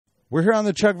We're here on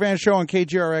the Chuck Van Show on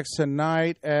KGRX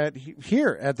tonight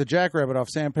here at the Jackrabbit off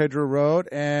San Pedro Road,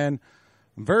 and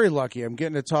I'm very lucky. I'm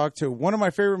getting to talk to one of my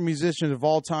favorite musicians of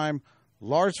all time,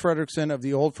 Lars Fredriksen of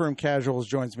the Old Firm Casuals,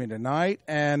 joins me tonight.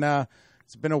 And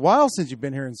it's been a while since you've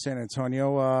been here in San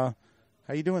Antonio.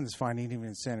 How you doing this fine evening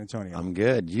in San Antonio? I'm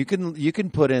good. You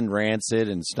can put in Rancid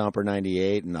and Stomper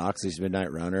 98 and Oxley's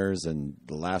Midnight Runners and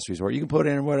The Last Resort. You can put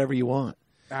in whatever you want.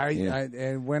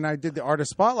 And when I did the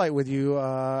Artist Spotlight with you,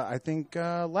 I think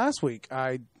last week,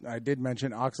 I did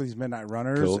mention Oxley's Midnight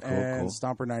Runners and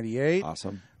Stomper 98.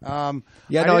 Awesome.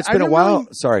 It's been a while.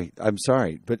 I'm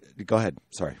sorry, but go ahead.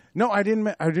 Sorry. No, I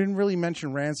didn't really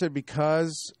mention Rancid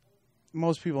because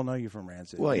most people know you from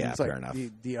Rancid. Well, yeah, fair enough.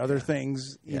 The other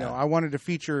things, you know, I wanted to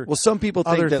feature. Well, some people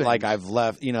think that like I've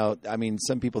left. You know, I mean,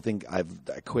 some people think I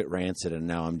quit Rancid and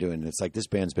now I'm doing. It's like this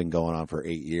band's been going on for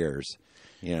 8 years.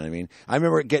 You know what I mean? I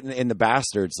remember getting in the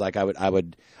Bastards. Like I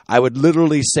would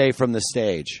literally say from the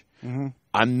stage,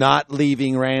 "I'm not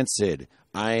leaving Rancid.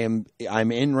 I'm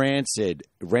in Rancid.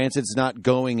 Rancid's not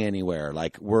going anywhere.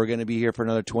 Like we're going to be here for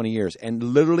another 20 years." And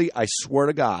literally, I swear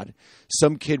to God,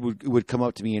 some kid would come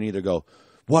up to me and either go,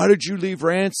 "Why did you leave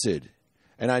Rancid?"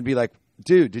 And I'd be like,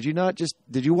 "Dude, did you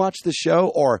watch the show?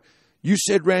 Or you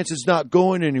said Rancid's not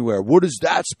going anywhere. What is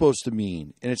that supposed to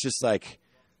mean?" And it's just like,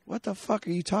 what the fuck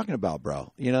are you talking about,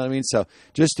 bro? You know what I mean? So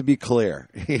just to be clear,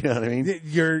 you know what I mean?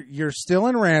 You're still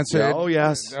in Rancid. Oh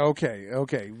yes. Okay.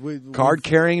 Card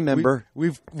carrying member.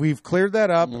 We've cleared that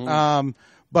up.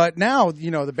 But now,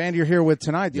 you know, the band you're here with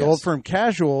tonight, the Old Firm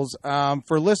Casuals.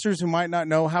 For listeners who might not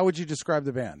know, how would you describe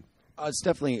the band? It's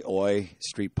definitely oi,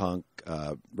 street punk,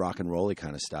 rock and roll-y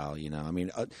kind of style. You know, I mean,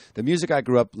 the music I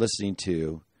grew up listening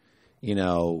to, you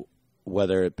know,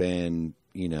 whether it been,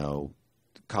 you know,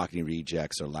 Cockney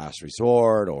Rejects or Last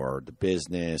Resort or The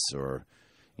Business or,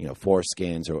 you know,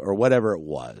 Foreskins or whatever it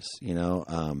was, you know,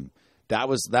 that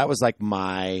was like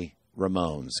my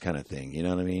Ramones kind of thing. You know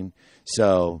what I mean?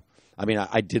 So, I mean,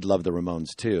 I did love the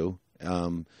Ramones too.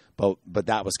 But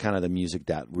that was kind of the music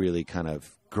that really kind of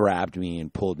grabbed me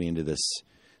and pulled me into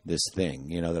this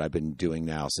thing, you know, that I've been doing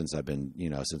now since I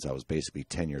was basically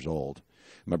 10 years old.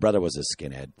 My brother was a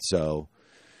skinhead. So,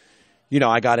 you know,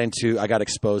 I got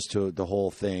exposed to the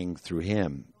whole thing through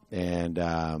him and,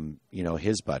 you know,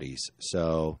 his buddies.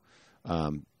 So,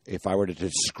 if I were to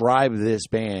describe this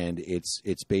band,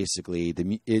 it's basically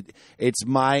it's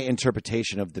my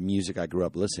interpretation of the music I grew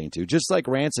up listening to, just like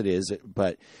Rancid is,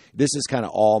 but this is kind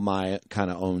of all my kind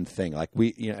of own thing. Like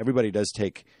everybody does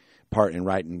take part in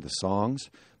writing the songs,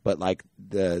 but like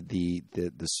the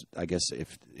I guess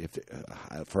if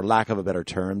for lack of a better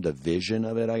term, the vision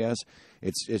of it, I guess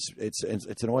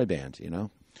it's an oi band, you know.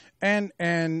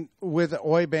 And with an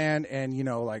oi band and, you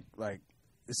know, like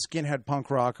skinhead punk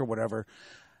rock or whatever,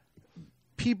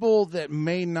 people that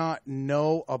may not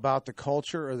know about the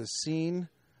culture or the scene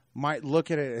might look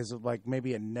at it as like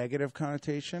maybe a negative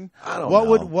connotation. I don't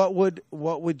know.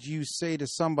 What would you say to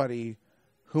somebody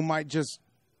who's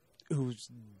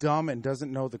dumb and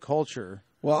doesn't know the culture?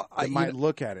 Well, might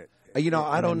look at it. You know,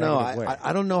 I don't know.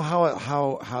 I don't know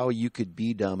how you could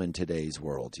be dumb in today's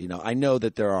world. You know, I know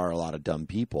that there are a lot of dumb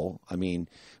people. I mean,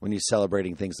 when you're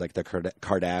celebrating things like the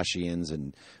Kardashians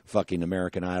and fucking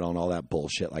American Idol and all that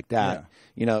bullshit like that,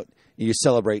 you know, you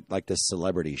celebrate like this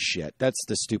celebrity shit. That's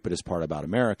the stupidest part about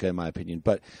America, in my opinion.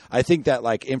 But I think that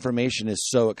like information is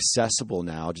so accessible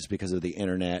now just because of the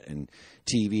internet and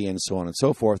TV and so on and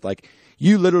so forth. Like,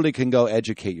 you literally can go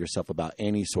educate yourself about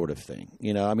any sort of thing.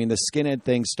 You know, I mean, the skinhead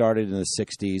thing started in the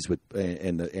 '60s with,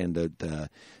 and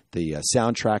the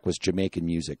soundtrack was Jamaican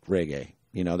music, reggae.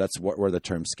 You know, that's where the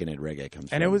term skinhead reggae comes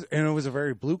from. And it was a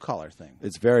very blue collar thing.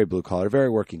 It's very blue collar, very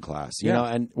working class. You know,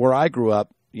 and where I grew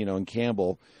up, you know, in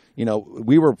Campbell, you know,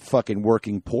 we were fucking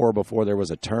working poor before there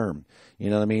was a term. You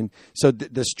know what I mean? So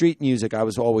the street music, I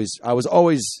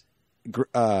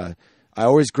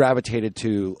always gravitated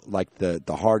to like the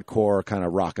hardcore kind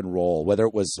of rock and roll, whether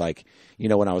it was like, you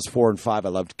know, when I was 4 and 5, I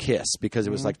loved Kiss because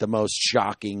it was like the most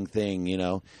shocking thing, you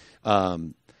know?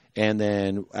 And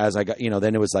then as I got, you know,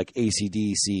 then it was like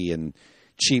AC/DC and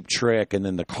Cheap Trick and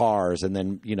then the Cars. And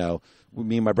then, you know,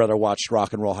 me and my brother watched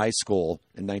Rock and Roll High School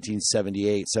in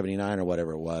 1978, 79 or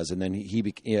whatever it was. And then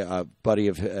a buddy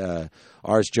of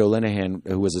ours, Joe Linehan,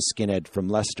 who was a skinhead from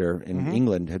Leicester in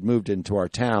England, had moved into our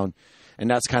town. And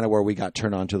that's kind of where we got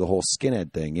turned on to the whole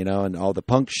skinhead thing, you know, and all the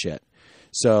punk shit.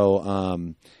 So,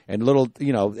 and little,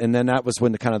 you know, and then that was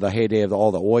when the heyday of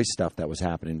all the oi stuff that was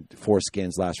happening.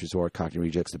 Foreskins, Last Resort, Cockney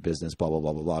Rejects, The Business, blah, blah,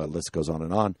 blah, blah, blah. The list goes on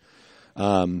and on.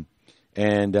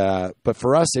 But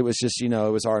for us, it was just, you know,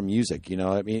 it was our music, you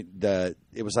know, I mean,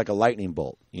 it was like a lightning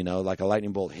bolt, you know, like a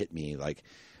lightning bolt hit me. Like,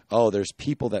 oh, there's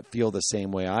people that feel the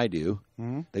same way I do.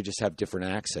 Mm-hmm. They just have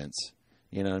different accents.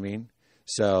 You know what I mean?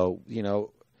 So, you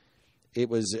know, it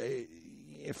was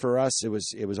for us. It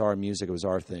was our music. It was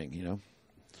our thing. You know.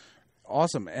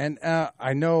 Awesome. And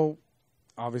I know,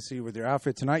 obviously, with your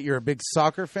outfit tonight, you're a big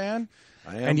soccer fan.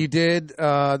 I am. And you did,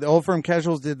 the Old Firm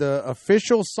Casuals did the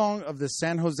official song of the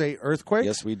San Jose earthquake.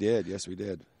 Yes, we did. Yes, we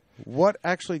did. What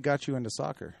actually got you into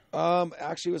soccer?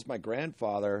 Actually, it was my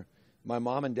grandfather. My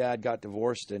mom and dad got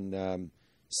divorced in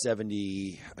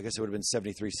 70, I guess it would have been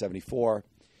 73, 74.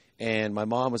 And my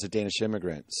mom was a Danish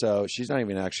immigrant. So she's not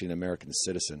even actually an American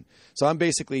citizen. So I'm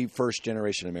basically first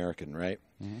generation American, right?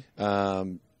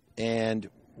 Mm-hmm. And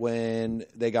when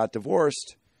they got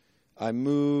divorced, I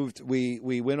moved. We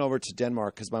went over to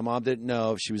Denmark because my mom didn't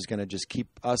know if she was going to just keep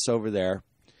us over there.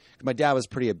 My dad was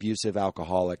pretty abusive,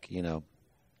 alcoholic, you know.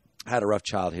 Had a rough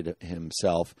childhood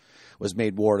himself, was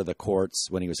made ward of the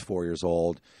courts when he was 4 years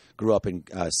old, grew up in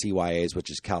CYAs, which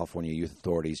is California Youth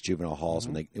Authorities, juvenile halls,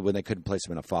 mm-hmm. when they couldn't place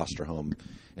him in a foster home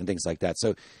and things like that.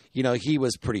 So, you know, he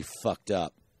was pretty fucked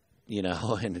up, you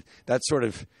know, and that sort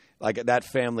of, like that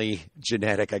family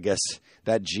genetic, I guess,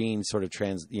 that gene sort of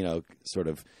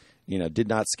did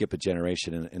not skip a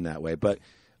generation in that way. But,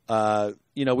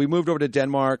 you know, we moved over to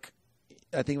Denmark.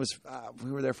 I think it was,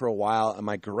 we were there for a while, and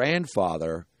my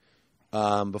grandfather,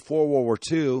 before World War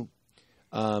II,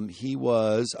 he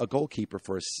was a goalkeeper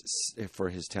for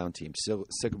his town team,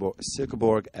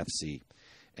 Silkeborg FC.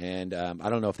 And I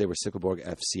don't know if they were Silkeborg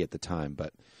FC at the time,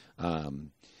 but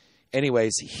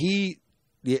anyways, he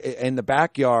in the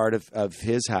backyard of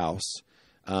his house,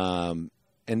 and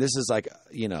this is like,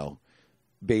 you know,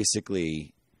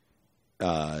 basically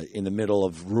in the middle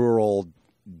of rural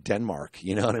Denmark,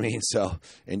 you know what I mean? So,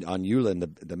 and on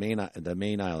Jylland, the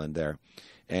main island there.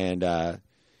 And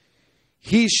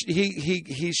he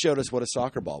showed us what a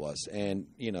soccer ball was, and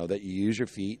you know that you use your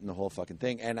feet and the whole fucking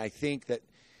thing. And I think that,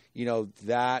 you know,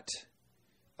 that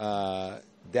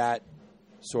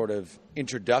sort of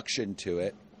introduction to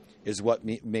it is what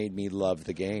made me love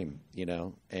the game, you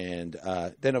know. And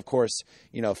then of course,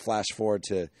 you know, flash forward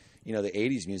to, you know, the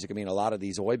 80s music. I mean, a lot of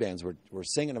these oi bands were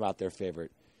singing about their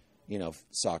favorite, you know,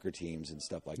 soccer teams and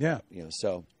stuff like that. You know,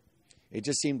 so. It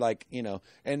just seemed like, you know,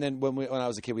 and then when I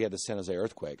was a kid, we had the San Jose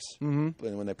Earthquakes mm-hmm.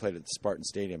 when they played at the Spartan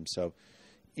Stadium. So,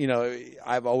 you know,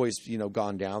 I've always, you know,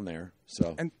 gone down there.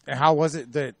 So, and how was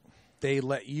it that they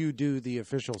let you do the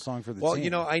official song for the team? Well, you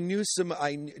know, I knew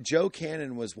Joe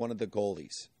Cannon was one of the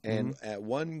goalies, and mm-hmm. at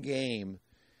one game,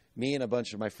 me and a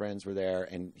bunch of my friends were there,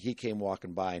 and he came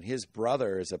walking by, and his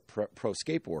brother is a pro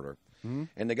skateboarder, mm-hmm.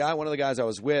 and one of the guys I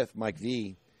was with, Mike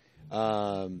V,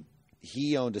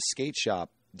 he owned a skate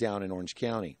shop down in Orange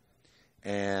County,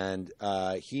 and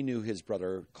he knew his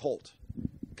brother Colt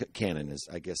Cannon is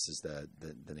the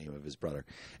name of his brother,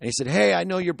 and he said, "Hey, I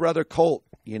know your brother Colt,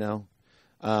 you know,"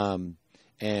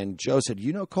 and Joe said,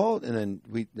 "You know Colt?" And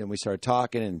then we started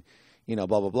talking, and you know,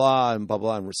 blah blah blah and blah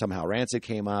blah, and somehow Rancid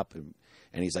came up, and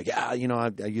he's like, "Yeah, you know,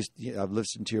 I've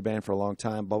listened to your band for a long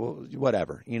time, blah blah,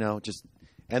 whatever, you know, just,"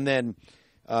 and then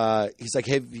he's like,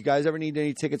 "Hey, if you guys ever need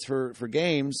any tickets for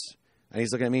games?" And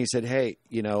he's looking at me. He said, "Hey,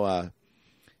 you know,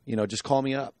 just call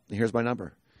me up. Here's my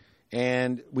number."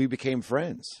 And we became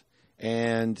friends.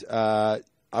 And I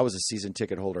was a season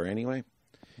ticket holder anyway,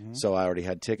 mm-hmm. so I already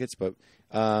had tickets. But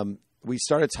we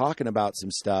started talking about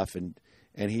some stuff, and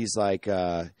he's like,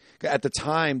 at the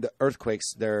time, the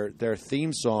Earthquakes, their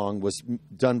theme song was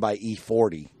done by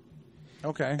E40.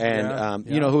 Okay. And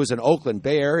you know, who was an Oakland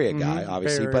Bay Area guy, mm-hmm.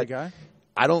 obviously, Bay Area but. Guy.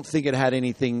 I don't think it had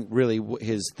anything really,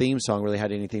 his theme song really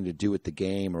had anything to do with the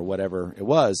game or whatever it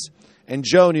was. And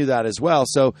Joe knew that as well.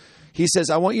 So he says,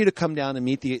 "I want you to come down and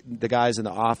meet the guys in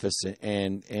the office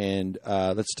and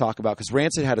let's talk about," because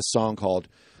Rancid had a song called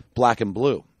Black and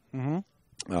Blue.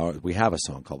 Mm-hmm. We have a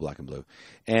song called Black and Blue.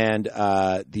 And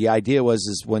the idea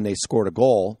is when they scored a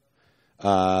goal,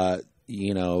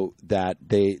 you know, that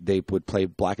they would play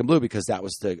Black and Blue because that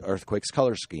was the Earthquake's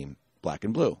color scheme. Black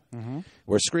and blue. Mm-hmm.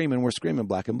 We're screaming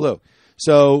black and blue.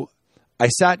 So I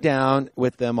sat down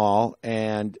with them all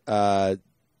and,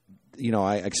 you know,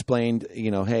 I explained, you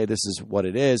know, hey, this is what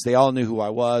it is. They all knew who I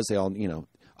was. They all, you know,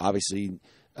 obviously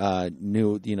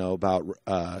knew, you know, about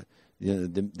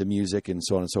the music and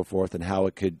so on and so forth and how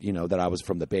it could, you know, that I was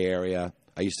from the Bay Area.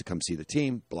 I used to come see the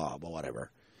team, blah, blah,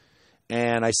 whatever.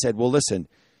 And I said, well, listen,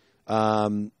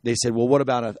 they said, well, what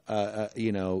about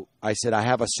you know, I said, I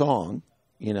have a song,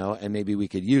 you know, and maybe we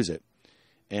could use it,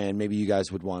 and maybe you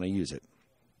guys would want to use it.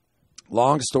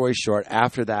 Long story short,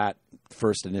 after that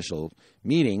first initial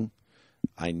meeting,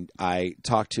 I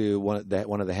talked to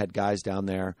one of the head guys down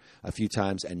there a few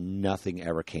times, and nothing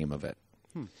ever came of it.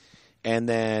 And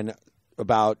then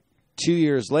about 2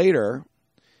 years later,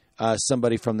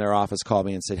 somebody from their office called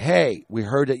me and said, "Hey, we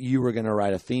heard that you were going to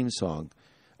write a theme song.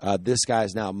 This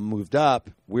guy's now moved up.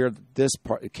 We're this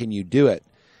part. Can you do it?"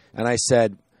 And I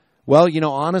said, "Well,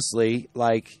 honestly,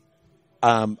 like,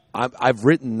 I've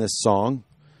written this song.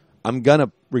 I'm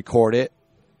gonna record it,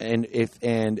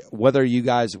 and whether you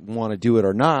guys want to do it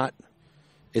or not,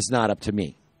 it's not up to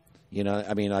me.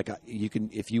 I mean, like, you can,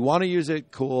 if you want to use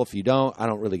it, cool. If you don't, I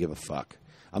don't really give a fuck.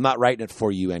 I'm not writing it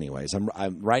for you anyways.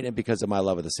 I'm writing it because of my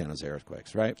love of the San Jose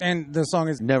Earthquakes, right? And the song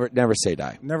is Never Say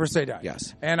Die. Never Say Die.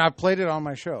 Yes. And I played it on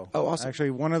my show. Oh, awesome.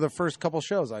 Actually, one of the first couple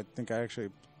shows, I think I actually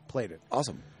played it.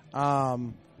 Awesome.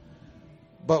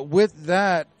 But with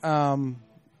that,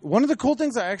 one of the cool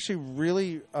things I actually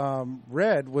really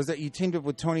read was that you teamed up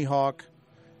with Tony Hawk,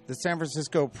 the San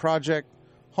Francisco Project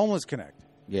Homeless Connect.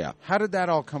 Yeah. How did that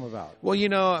all come about? Well,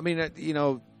 I mean,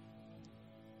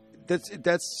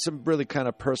 that's some really kind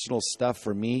of personal stuff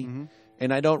for me,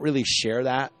 and I don't really share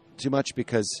that too much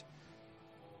because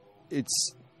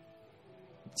it's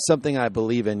something I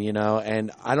believe in,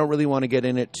 and I don't really want to get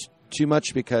in it too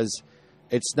much because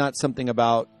it's not something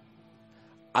about,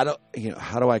 how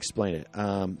do I explain it?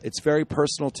 It's very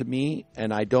personal to me,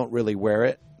 and I don't really wear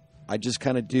it. I just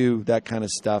kind of do that kind of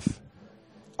stuff.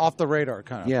 Off the radar,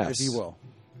 kind of, yes, if you will.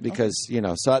 Because,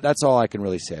 so that's all I can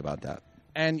really say about that.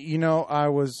 And, I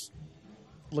was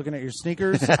looking at your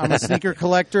sneakers. I'm a sneaker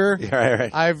collector. Yeah, right.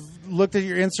 I've looked at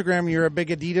your Instagram. You're a big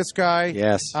Adidas guy.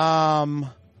 Yes.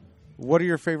 What are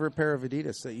your favorite pair of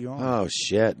Adidas that you own? Oh,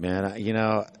 shit, man.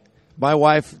 My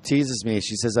wife teases me.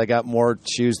 She says I got more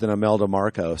shoes than Imelda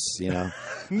Marcos, You know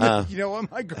what?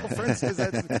 My girlfriend says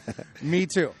that. Me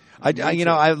too.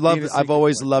 I've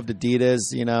always loved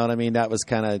Adidas, you know what I mean? That was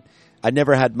kind of, I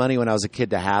never had money when I was a kid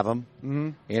to have them,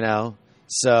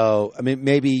 So, I mean,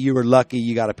 maybe you were lucky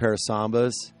you got a pair of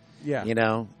Sambas,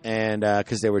 and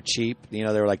because they were cheap, they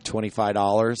were like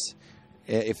 $25,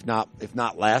 if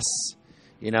not less,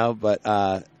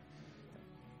 but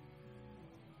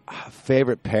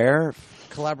favorite pair?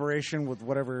 Collaboration with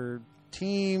whatever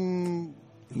team.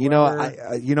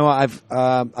 I've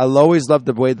always loved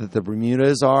the way that the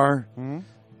Bermudas are.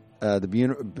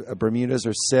 The Bermudas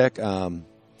are sick.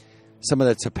 Some of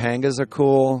the Topangas are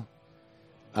cool.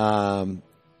 I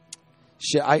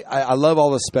love all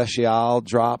the Special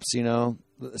drops,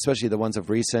 especially the ones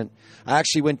of recent. I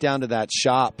actually went down to that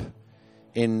shop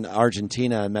in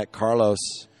Argentina and met Carlos.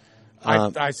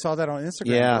 I saw that on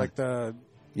Instagram.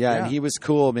 Yeah, and he was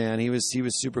cool, man. He was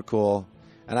super cool.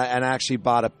 And I actually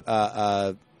bought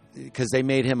because they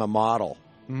made him a model,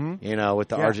 with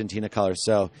the Argentina colors.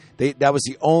 So that was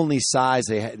the only size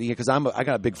they had, because I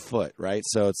got a big foot, right?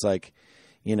 So it's like,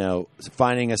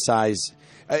 finding a size.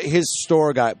 His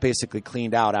store got basically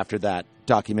cleaned out after that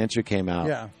documentary came out.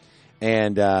 Yeah.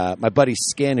 And my buddy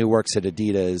Skin, who works at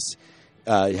Adidas,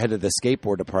 head of the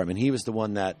skateboard department, he was the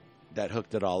one that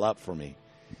hooked it all up for me.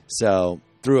 So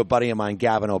through a buddy of mine,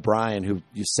 Gavin O'Brien, who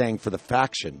you sang for the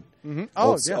Faction. Mm-hmm.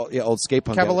 Old skate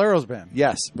punk Caballeros band.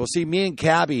 Yes. Well, see, me and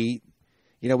Cabby,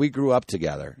 we grew up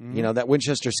together. That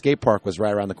Winchester skate park was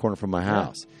right around the corner from my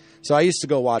house. So I used to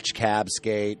go watch Cab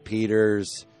skate,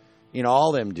 Peters,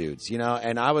 all them dudes,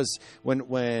 And I was,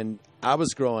 when I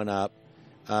was growing up,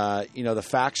 the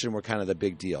Faction were kind of the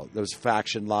big deal. There was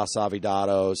Faction, Los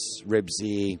Avidados,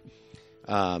 Ribsy.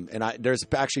 And there's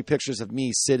actually pictures of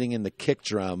me sitting in the kick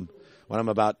drum when I'm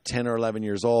about 10 or 11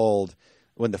 years old,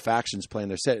 when the Faction's playing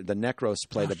their set. The Necros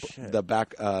played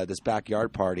this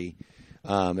backyard party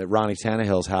at Ronnie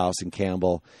Tannehill's house in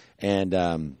Campbell, and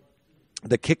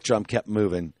the kick drum kept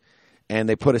moving, and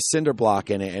they put a cinder block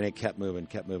in it, and it kept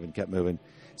moving.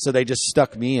 So they just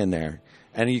stuck me in there,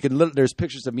 and you can. There's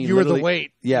pictures of me. You were the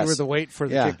weight. Yes, you were the weight for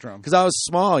the kick drum because I was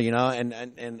small,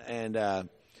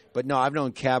 But no, I've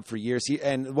known Cab for years.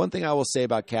 And one thing I will say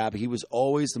about Cab, he was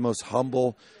always the most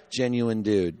humble, genuine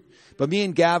dude. But me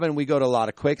and Gavin, we go to a lot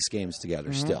of Quakes games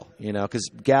together still, because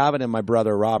Gavin and my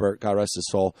brother Robert, God rest his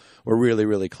soul, were really,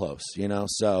 really close,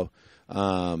 So,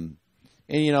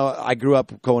 I grew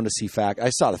up going to see I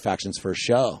saw the Faction's first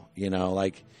show,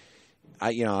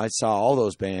 I saw all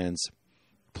those bands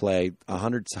play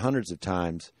hundreds of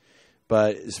times.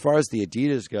 But as far as the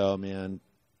Adidas go, man,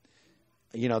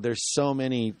 there's so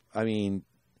many. I mean,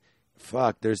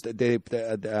 fuck. They did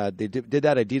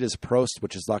that Adidas Prost,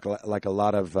 which is like a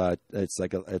lot of. It's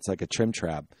like a trim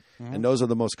trap, and those are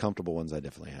the most comfortable ones I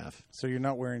definitely have. So you're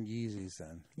not wearing Yeezys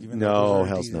then? No,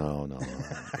 hell no.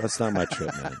 That's not my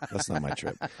trip, man. That's not my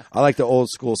trip. I like the old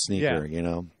school sneaker.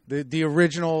 The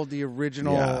original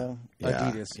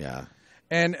Adidas. Yeah.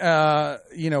 And,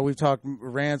 we've talked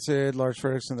Rancid, Lars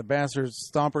Fredriksen, the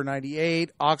Bastards, Stomper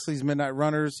 98, Oxley's Midnight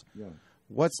Runners. Yeah.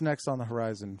 What's next on the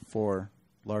horizon for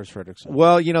Lars Fredriksen?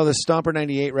 Well, the Stomper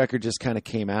 98 record just kind of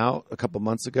came out a couple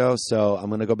months ago, so I'm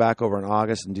going to go back over in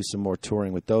August and do some more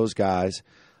touring with those guys.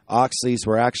 Oxley's,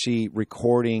 we're actually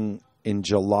recording in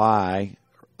July,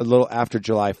 a little after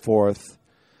July 4th,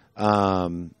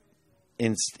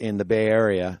 in the Bay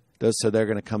Area. So they're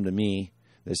going to come to me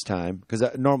this time, because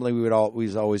normally we would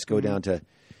always go down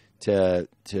to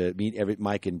meet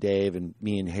Mike and Dave, and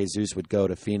me and Jesus would go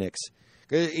to Phoenix.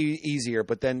 Easier,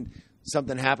 but then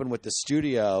something happened with the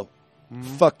studio.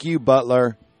 Fuck you,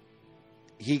 Butler.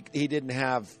 He didn't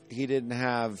have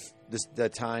the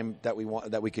time that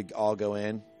we could all go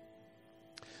in.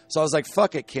 So I was like,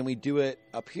 fuck it, can we do it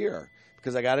up here?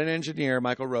 Because I got an engineer,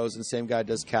 Michael Rosen, same guy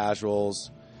does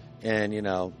Casuals, and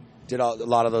did a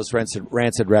lot of those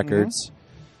Rancid records.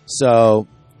 So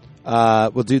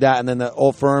we'll do that, and then the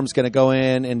old firm's going to go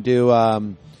in and do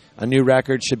a new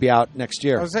record. Should be out next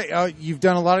year. I was saying, you've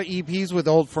done a lot of EPs with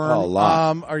Old Firm. Oh, a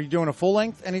lot. Are you doing a full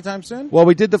length anytime soon? Well,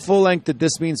 we did the full length that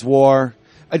This Means War.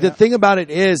 The thing about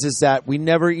it is that we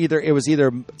never it was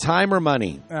either time or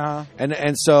money.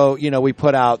 And so, we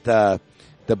put out the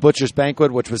Butcher's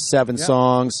Banquet, which was 7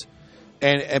 songs.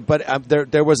 But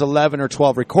there was 11 or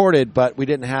 12 recorded, but we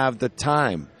didn't have the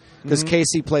time. Because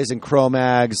Casey plays in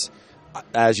Cro-Mags.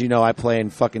 As you know, I play in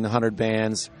fucking 100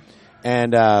 bands.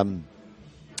 And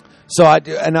so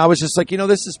I was just like,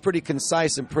 this is pretty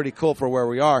concise and pretty cool for where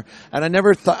we are. And I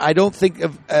never thought, I don't think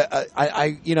it's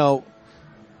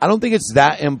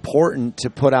that important to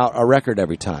put out a record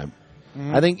every time.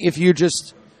 I think if you're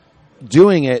just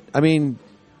doing it,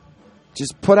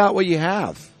 just put out what you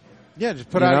have. Yeah, just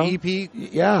put out an EP.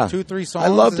 Yeah, 2-3 songs. I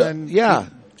love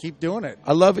keep doing it.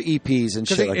 I love EPs and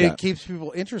shit like that. It keeps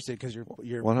people interested because you're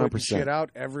 100%. putting shit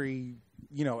out every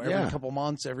couple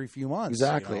months, every few months.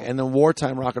 Exactly. And then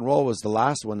Wartime Rock and Roll was the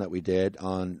last one that we did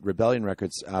on Rebellion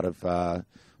Records out of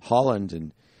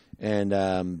Holland, and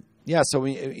so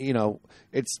we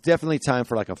it's definitely time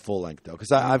for like a full length though,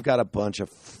 because I've got a bunch of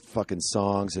fucking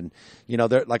songs, and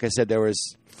there, like I said, there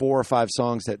was 4 or 5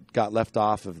 songs that got left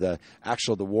off of the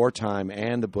Wartime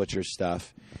and the Butcher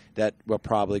stuff that we'll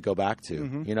probably go back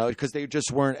to, because they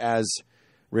just weren't as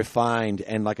refined,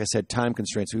 and like I said, time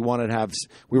constraints. We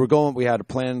had a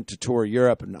plan to tour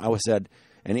Europe, and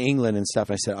and England and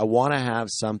stuff. I said, I want to have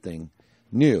something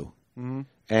new.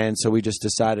 And so we just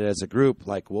decided as a group,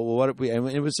 like, well, what if we? And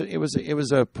it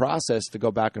was a process to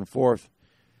go back and forth.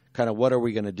 Kind of, what are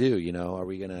we going to do? Are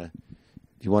we going to?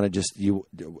 Do you want to just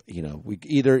we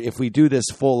either, if we do this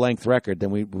full length record,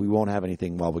 then we won't have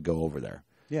anything while we go over there.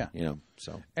 Yeah.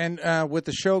 So. And with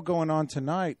the show going on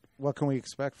tonight, what can we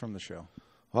expect from the show?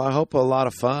 Well, I hope a lot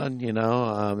of fun.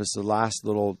 This is the last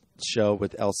little show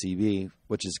with LCB,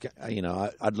 which is,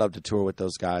 I'd love to tour with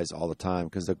those guys all the time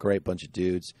because they're a great bunch of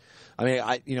dudes.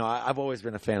 I've always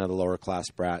been a fan of the Lower Class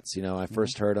Brats. I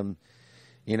first heard them,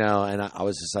 and I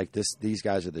was just like, these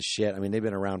guys are the shit. They've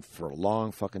been around for a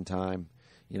long fucking time.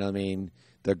 They're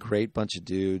a great bunch of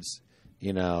dudes.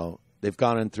 They've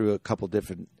gone in through a couple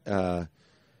different,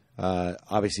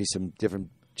 obviously some different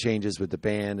changes with the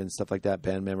band and stuff like that,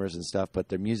 band members and stuff, but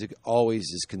their music always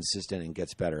is consistent and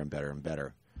gets better and better and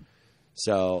better.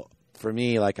 So for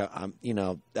me, like, I'm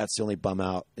that's the only bum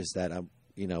out, is that I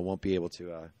won't be able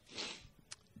to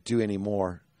do any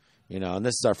more, and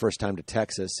this is our first time to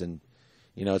Texas, and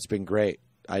it's been great.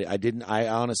 I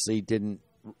honestly didn't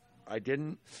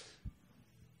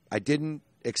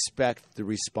expect the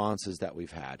responses that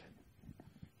we've had,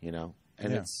 and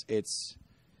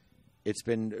it's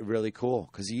been really cool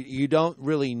because you don't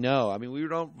really know. We've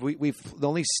the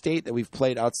only state that we've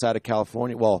played outside of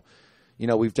California. Well,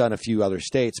 we've done a few other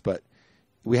states, but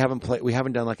we haven't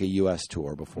done like a U.S.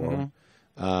 tour before.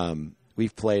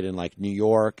 We've played in like New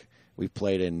York. We've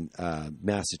played in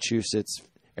Massachusetts,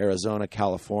 Arizona,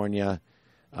 California,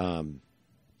 and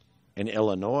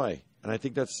Illinois. And I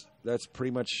think that's pretty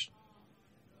much.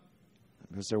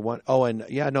 Was there one? Oh, and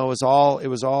yeah, no, it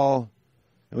was all.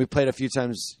 And we played a few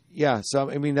times. Yeah, so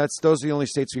those are the only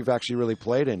states we've actually really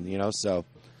played in, So,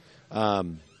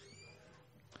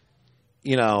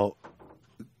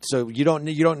 so you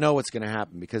don't know what's going to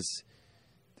happen, because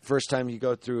the first time you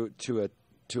go through to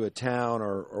a town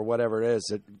or whatever it is,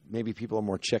 that maybe people are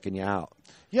more checking you out.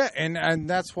 Yeah, and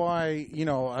that's why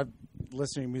I'm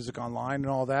listening to music online and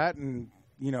all that, and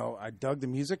I dug the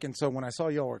music, and so when I saw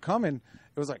y'all were coming,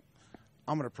 it was like,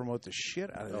 I'm going to promote the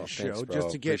shit out of this show, just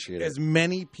to get as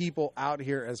many people out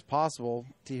here as possible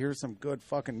to hear some good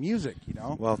fucking music,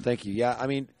 Well, thank you. Yeah,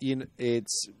 we're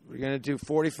going to do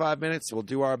 45 minutes. We'll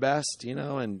do our best,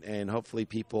 and hopefully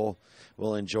people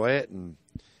will enjoy it, and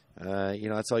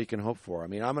that's all you can hope for.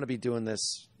 I'm going to be doing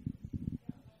this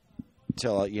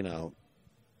till, you know,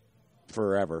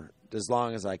 forever, as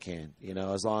long as I can, you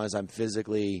know, as long as I'm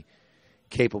physically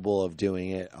capable of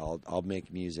doing it, I'll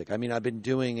make music. I mean, I've been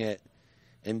doing it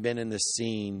and been in the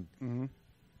scene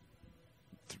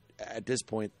at this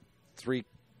point, three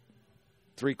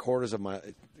quarters of my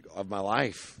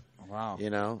life. Wow. You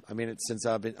know, I mean, it's since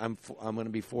I'm going to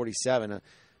be 47.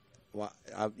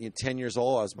 10 years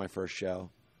old was my first show.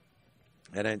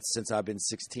 And then since I've been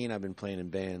 16, I've been playing in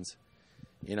bands,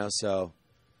 you know, so,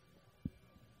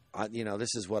 you know,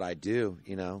 this is what I do,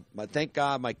 you know. But thank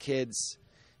God my kids,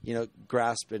 you know,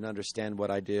 grasp and understand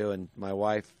what I do. And my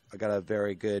wife, I got a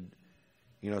very good,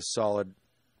 you know, solid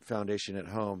foundation at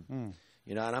home,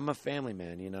 you know, and I'm a family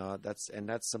man, you know, that's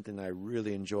something that I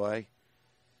really enjoy.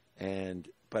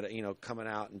 But, you know, coming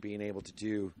out and being able to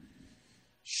do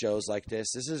shows like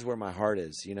this is where my heart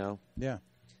is, you know? Yeah.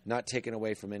 Not taken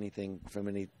away from anything, from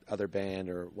any other band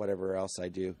or whatever else I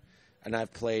do. And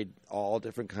I've played all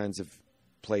different kinds of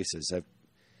places. I've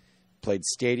played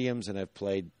stadiums and I've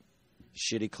played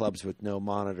shitty clubs with no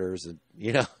monitors and,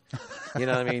 you know what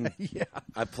I mean? Yeah.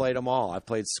 I played them all. I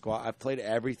played squat. I've played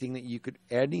anything that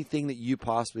you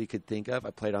possibly could think of.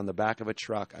 I played on the back of a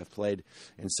truck. I've played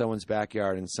in someone's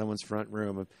backyard, in someone's front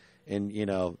room, and, you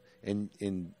know, in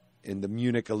the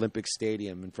Munich Olympic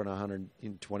Stadium in front of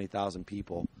 120,000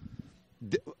 people.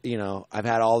 You know, I've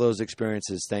had all those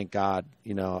experiences. Thank God.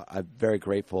 You know, I'm very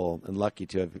grateful and lucky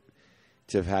to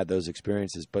have had those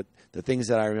experiences. But the things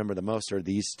that I remember the most are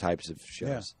these types of shows.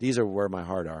 Yeah. These are where my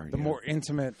heart are. The more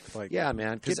intimate, like, yeah,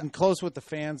 man, getting close with the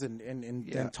fans and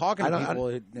talking to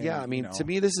people. I mean, to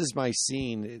me, this is my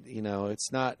scene. You know,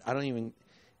 it's not. I don't even.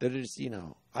 That is, you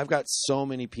know, I've got so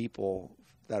many people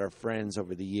that are friends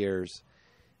over the years,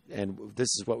 and this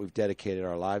is what we've dedicated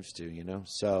our lives to. You know,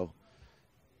 so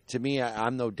to me,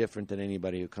 I'm no different than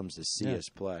anybody who comes to see us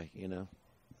play. You know,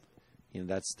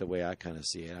 that's the way I kind of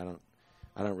see it.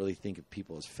 I don't really think of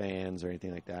people as fans or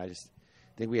anything like that. I just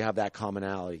think we have that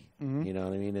commonality, you know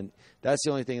what I mean? And that's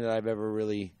the only thing that I've ever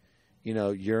really, you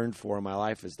know, yearned for in my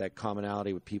life is that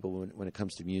commonality with people when it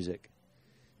comes to music.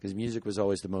 Because music was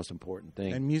always the most important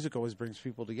thing. And music always brings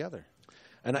people together.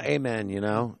 And amen, you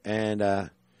know? And,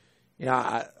 you know,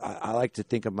 I like to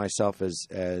think of myself as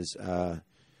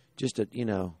just a, you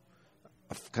know,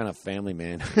 a kind of family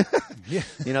man,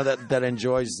 you know, that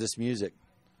enjoys this music.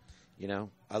 You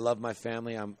know, I love my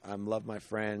family. I love my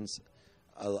friends.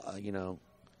 You know,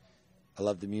 I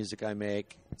love the music I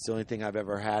make. It's the only thing I've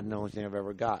ever had and the only thing I've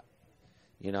ever got.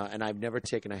 You know, and I've never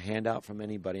taken a handout from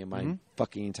anybody in my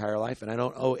fucking entire life, and I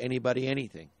don't owe anybody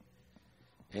anything.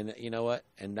 And you know what?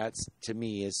 And that's, to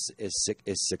me, is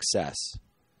success.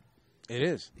 It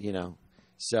is. You know,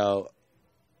 so,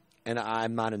 and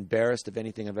I'm not embarrassed of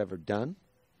anything I've ever done.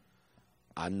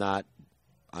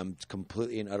 I'm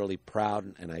completely and utterly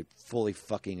proud, and I'm fully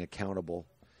fucking accountable.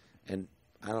 And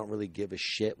I don't really give a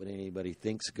shit what anybody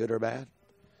thinks, good or bad.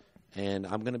 And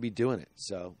I'm going to be doing it.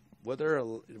 So whether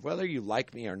you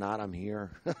like me or not, I'm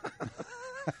here,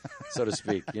 so to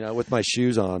speak. You know, with my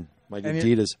shoes on, my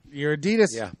Adidas. You're Adidas.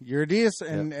 Yeah. You're Adidas,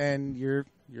 and you're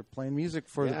playing music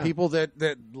for the people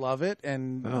that love it.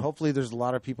 And hopefully there's a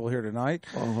lot of people here tonight.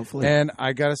 Oh, hopefully. And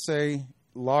I got to say,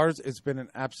 Lars, it's been an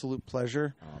absolute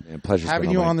pleasure. Oh, man, pleasure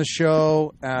having you on the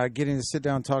show, getting to sit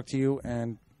down and talk to you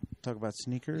and talk about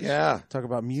sneakers. Yeah. Talk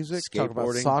about music. Skateboarding. Talk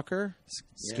about soccer.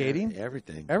 Skating.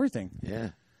 Everything. Everything. Yeah.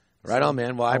 Right on,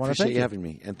 man. Well, I appreciate you you having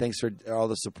me. And thanks for all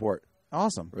the support.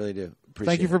 Awesome. Really do.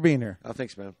 Appreciate it. Thank you for being here. Oh,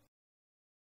 thanks, man.